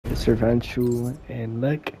Business Revengeful, and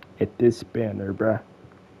look at this banner, bruh.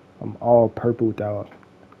 I'm all purpled out.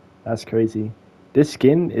 That's crazy. This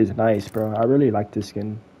skin is nice, bro. I really like this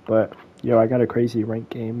skin. But, yo, I got a crazy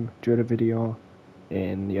rank game. Enjoy the video.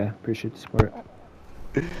 And, yeah, appreciate the support.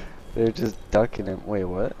 They're just ducking him. Wait,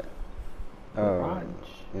 what? Oh, Garage.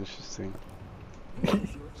 interesting.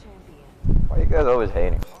 Why you guys always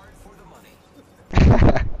hating?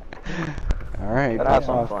 Alright, Gotta have pop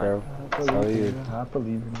some off, fun. bro. That's all you. I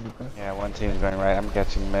believe in you, bro. Yeah, one team's going right. I'm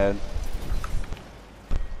catching mid.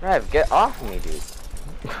 Rev, get off me, dude.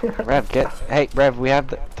 Rev, hey, Rev, we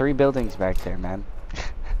have 3 buildings back there, man.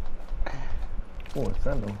 Oh, it's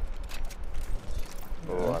that no.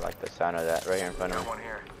 Oh, I like the sound of that right here in front of me.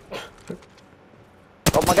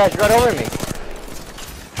 Oh my gosh, right over me.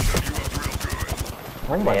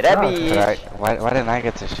 Oh my Yeah, that god. be- Why didn't I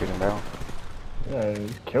get to shoot him, bro? Yeah, you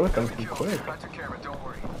killed them too quick.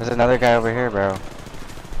 There's another guy over here, bro.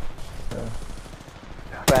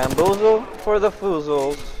 Bamboozle for the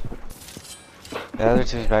foozles. The other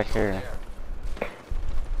team's back here.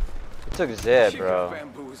 It took Zed, bro.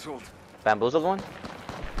 Bamboozled one?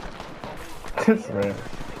 This man.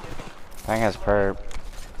 Thing has perp.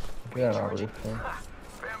 Yeah, no, really.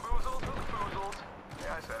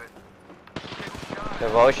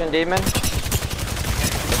 Devotion demon?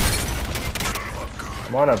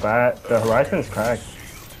 I'm on a bat. The horizon's cracked.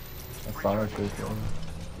 That's all I should do.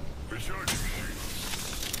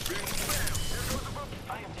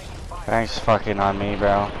 Thanks fucking on me,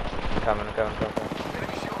 bro. I'm coming.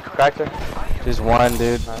 Cracked her. Just one,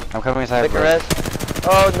 dude. Nice. I'm coming inside. Pick her Bro. res.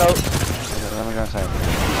 Oh, no. Let me go inside.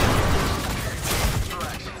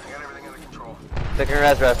 Pick her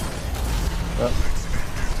res, Rev.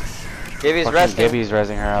 Gibby's Fucking resting. Gibby's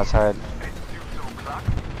resing her outside.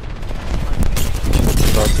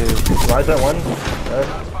 Go to. Why is that one?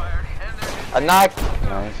 A knock.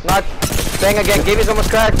 Nice. Knock. Bang again. Gibby's almost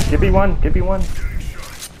cracked. Give me one.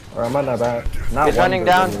 Or I'm on that bat. Not He's one, running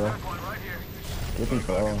but down. Give me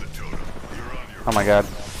bro. Oh my god.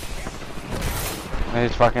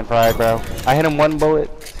 He's fucking fried, bro. I hit him 1 bullet.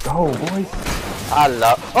 Go, boys. I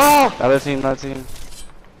love. Oh! Other team.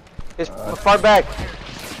 He's far back.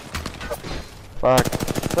 Fuck.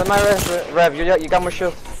 Put my Rev. You got more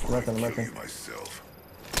shield. I'm working.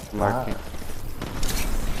 Marking.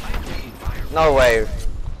 No way.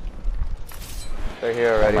 They're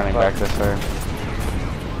here I'm already. running Fuck. back this way.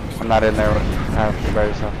 I'm not in there. Have to by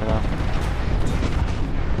yourself for now.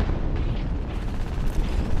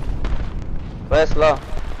 Play slow.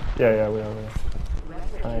 Yeah, we are.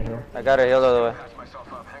 Right here. I got her healed all the way.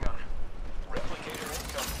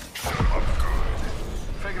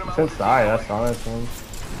 It's inside, that's honest, man.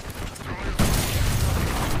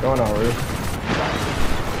 Going on roof.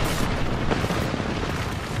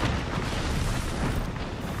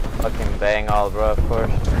 Fucking bang all, bro, of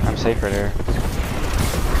course. I'm safe right here.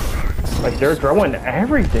 Like, they're throwing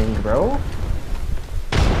everything, bro.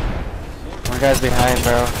 One guy's behind,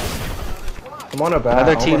 bro. I'm on a bat.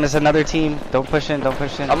 Another team. There's another team. Don't push in.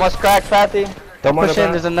 Almost cracked, Patty. Don't I'm on push a in.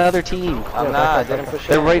 bat. There's another team. I'm not. I didn't push it.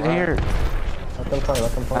 They're right here. Let them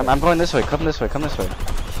play. I'm going this way. Come this way.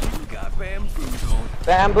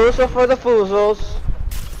 Bamboozle for the foozles.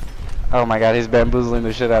 Oh my god, he's bamboozling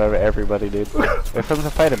the shit out of everybody, dude. Wait for them to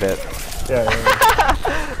fight a bit. Yeah.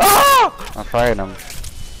 Oh! I'm firing them.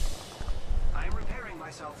 I'm repairing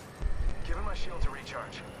myself. Giving my shield to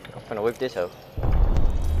recharge. I'm gonna whip this out.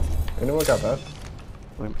 Anyone got that?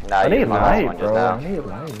 Nah, I you need used the last light, one just bro. now. I need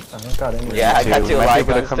light. I don't got any. Yeah, I got two Might light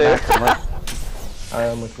be able to guns come too. back from work. I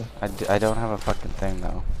am with you. I don't have a fucking thing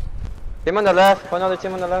though. Team on the left. Another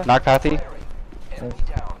team on the left. Knock Patty.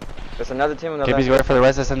 There's another team on the Gibby's left. ready for the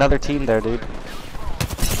rest. There's another team there, dude.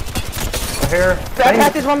 Here.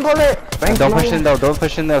 Patty's one bullet. Bang, Don't slow. push in though. Don't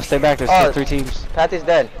push in though. Stay back. There's still 3 teams. Patty's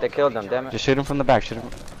dead. They killed them. Damn it. Just shoot him from the back. Shoot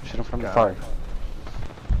him from Got far. it.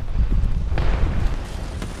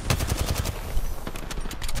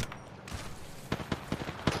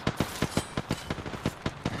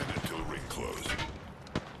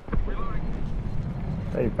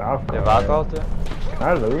 Hey, Valkyrie. They Valkyrie too? Can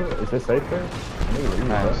I loot? Is this safe there? I need to leave,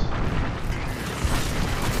 Nice. bro.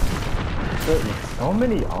 So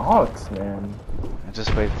many augs, man.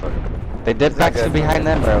 Just wait for it. They did back to behind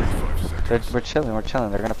them, bro. We're chilling.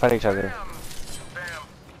 They're gonna fight each other.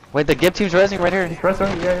 Wait, the Gib team's resing right here. Press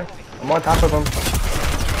him, yeah. I'm on top of him.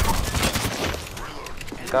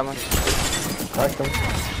 Coming. Cracked him.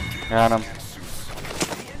 You're on him.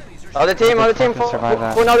 Other team. Fucking survive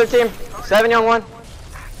that. Full another team. 7 on 1.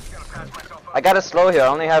 I got a slow here. I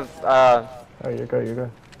only have Oh, you're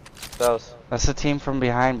good. those. That's the team from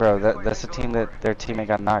behind, bro. That's the team that their teammate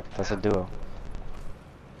got knocked. That's a duo.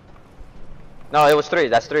 No, it was 3.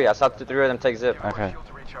 That's 3. I saw 3 of them take zip. Okay.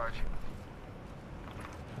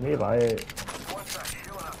 Me light.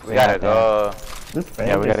 We gotta go. This fan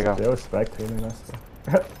Yeah, we gotta go. They were spectating us.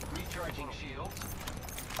 Recharging shields.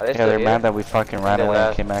 Are they Yeah, still they're here? mad that we fucking ran They away and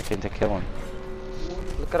left. came back in to kill him.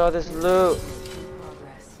 Look at all this loot.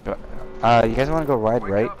 You guys want to go ride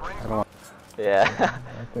right? I don't want. Yeah.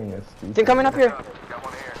 I think it's deep. Team coming up here.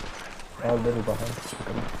 Oh, little behind.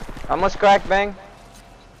 Almost cracked, bang.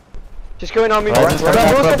 Just going on me. Right, just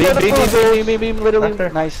Bamboozle for the beam, food. beam, literally. Right there.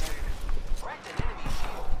 Nice.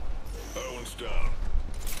 That one's down.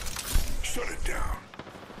 Shut it down.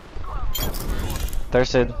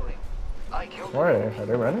 Thirsted. Why? Are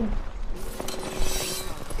they running?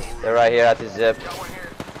 They're right here at the zip.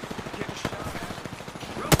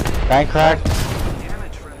 Bank cracked.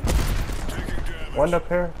 One up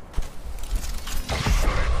here.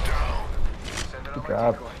 Good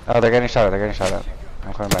job. Oh, they're getting shot at. They're getting shot at.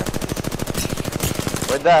 I'm coming back.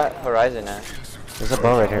 Where'd that horizon at? There's a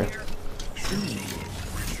bow right here.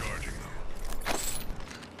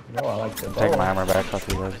 No, I like the Take my bow. armor back. Fuck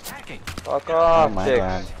you guys. Fuck Oh off, my chicks.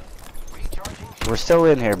 god. We're still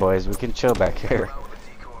in here, boys. We can chill back here.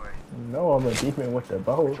 No, I'm a demon with the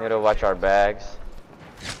bow. We gotta watch our bags.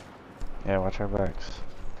 Yeah, watch our backs.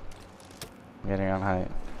 I'm getting on height.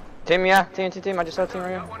 Team, yeah. Team. I just saw a team right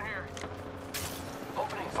here.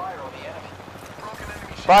 Opening fire on the enemy. Broken enemy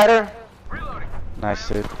shield. Fighter. Reloading. Nice,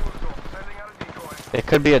 dude. Sending out a decoy. It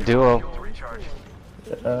could be a duo. To recharge.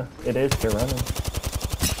 It is. They're running.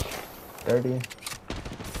 30.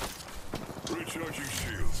 Recharging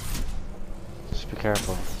shields. Just be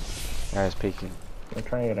careful. Guys peeking. I'm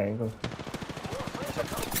trying to get angles.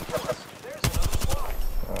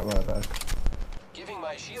 Oh, my bad. Giving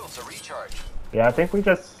my shields a recharge. Yeah, I think we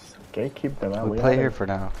just gatekeep them out. We play had here it. for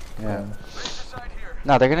now. Yeah. This side here.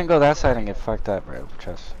 No, they're gonna go that side and get fucked up, bro.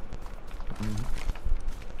 Trust.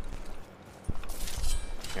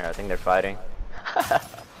 Yeah, I think they're fighting. I'm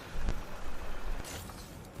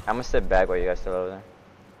gonna step back while you guys still over there.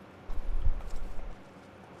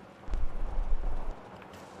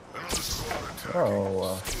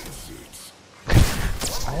 Oh,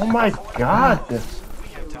 oh my god!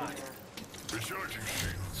 Recharging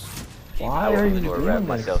shields. Why are you Or doing wrap this?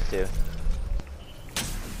 myself too.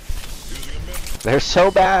 They're so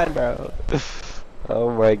bad, bro. Oh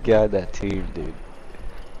my god, that team, dude.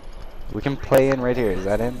 We can play in right here. Is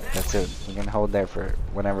that in? That's it. We can hold there for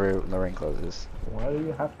whenever the ring closes. Why do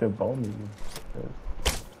you have to bone me?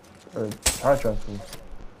 Or charge us,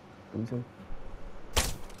 loser?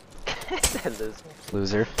 That is-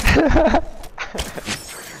 Loser.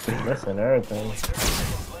 Listen, everything.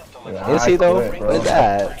 Yeah, Is I he though? quit, bro. What is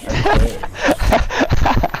that?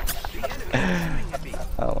 I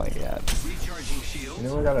Oh my god. Recharging shields. You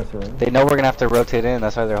know we got a syringe? They know we're gonna have to rotate in.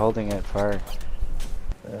 That's why they're holding it far.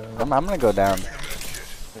 I'm gonna go down.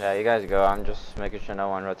 Yeah, you guys go. I'm just making sure no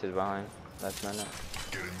one rotates behind. That's not it.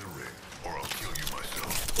 Get in the ring, or I'll kill you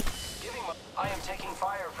myself. Giving my... I am taking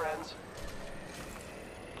fire, friends.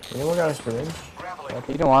 You know we got a syringe? Grappling.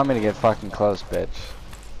 You don't want me to get fucking close, bitch.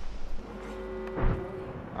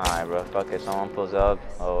 Alright, bro. Fuck it. Someone pulls up.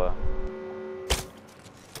 Oh well.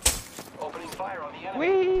 Opening fire on the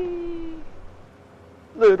enemy.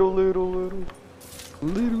 Wee. Little.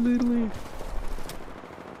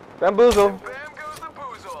 Bamboozle. Bam goes the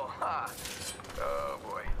boozle. Ha. Oh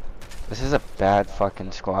boy. This is a bad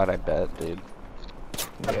fucking squad, I bet, dude.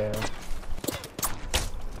 Yeah.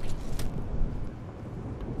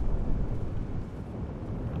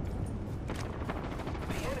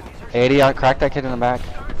 The enemies are 80 on, crack that kid in the back.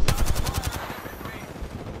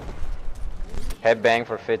 Head bang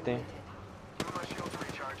for 50. my shield to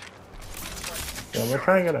recharge. Yeah, we're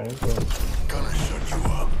trying to get an influence. Gonna shut you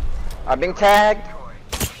up. I'm being tagged.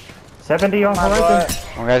 70 on My horizon. butt.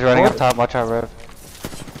 One guy's running up top. Watch out, Rev.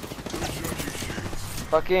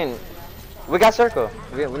 Fucking. We got circle.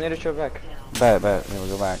 We need to show back. Bet. Yeah, we'll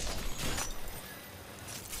go back.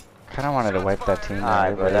 Kinda wanted to wipe that team. Alright,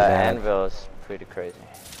 They're bro. really That bad. anvil is pretty crazy.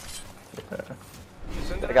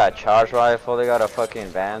 They got a charge rifle. They got a fucking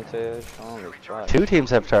vantage. Holy fuck. 2 teams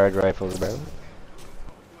have charge rifles, bro.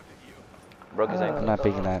 Broke his I'm ankle. not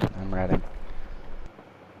peeking that. I'm ratting.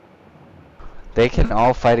 They can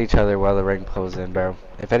all fight each other while the ring pulls in, bro.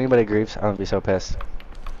 If anybody griefs, I'm gonna be so pissed.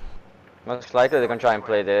 Most likely they're gonna try and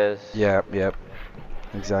play this. Yep.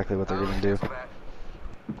 Exactly what they're gonna do.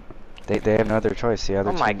 They have no other choice. The other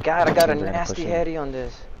Oh my team- god, I other got a teams are gonna nasty push in. heady on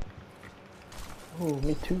this. Oh,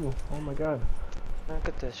 me too. Oh my god. Look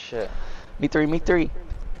at this shit. Me three.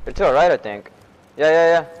 You're to our right, I think.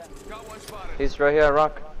 Yeah. Got one spotted. He's right here at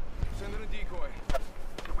rock. Sending a decoy.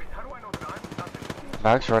 Wait, how do I know that I'm nothing?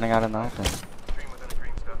 Bag's running out in the open.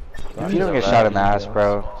 If you don't get shot in the ass,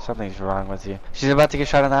 bro, something's wrong with you. She's about to get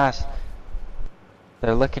shot in the ass.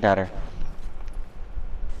 They're looking at her.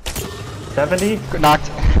 70? Knocked.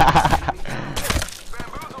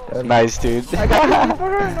 Nice, dude. I got for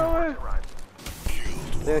her, no way.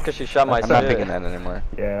 Because she shot my I'm not picking that anymore.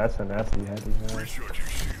 Yeah, that's a nasty heavy. Man. Recharging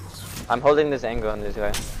shields. I'm holding this angle on this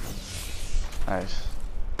guy. Nice.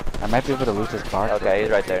 I might be able to loot this box. Okay,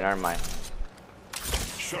 he's right there, never mind.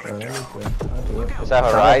 Shut Oh, it there down. we go. I'll do it. Is that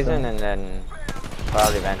Horizon and then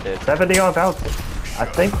probably Vented? 70 on bounce. I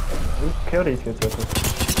think we killed these kids with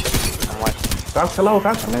it. I'm watching. Bounce low,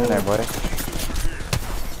 bounce Come in low. there, boy.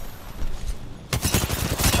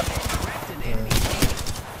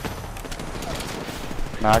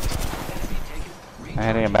 Knocked. I'm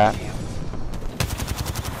hitting him back.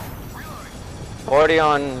 40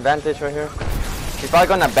 on Vantage right here. He's probably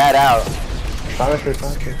gonna bat out. Silencer.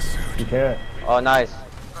 You can't. Oh, nice.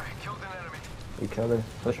 You killed her.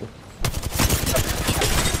 Push her.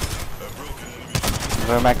 I'm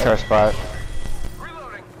going back to our spot.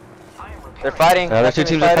 They're fighting. The other two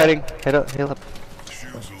teams are fighting. Hit up, heal up.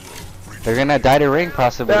 They're gonna die to ring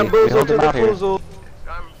possibly. We hold them out here. I'm running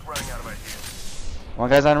out of ideas. One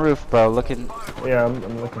guy's on the roof, bro. Looking. Yeah,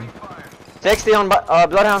 I'm looking. 60 on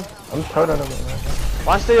Bloodhound. I'm toting him right now.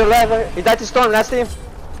 One's to your left. He died to Storm. Last team.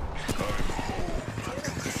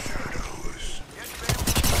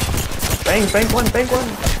 Bang one.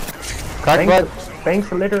 Crack blood.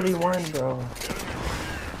 Bang's literally one, bro.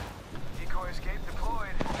 Decoy escape deployed.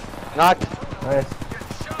 Knocked. Nice.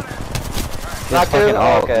 Just Knocked fucking two.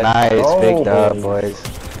 ult. Okay. Nice, big Oh, dub, boy. boys.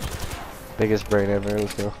 Biggest brain ever.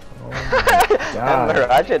 Let's go. Oh my And god.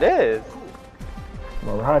 Mirage it is.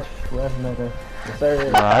 Mirage, Revenant. Yes,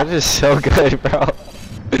 sir. Mirage is so good, bro.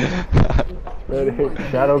 Ready.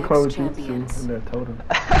 Shadow clone jutsu in their totem.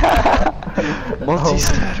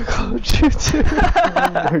 Multi-static jutsu.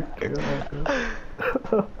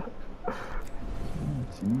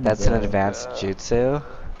 That's an advanced jutsu.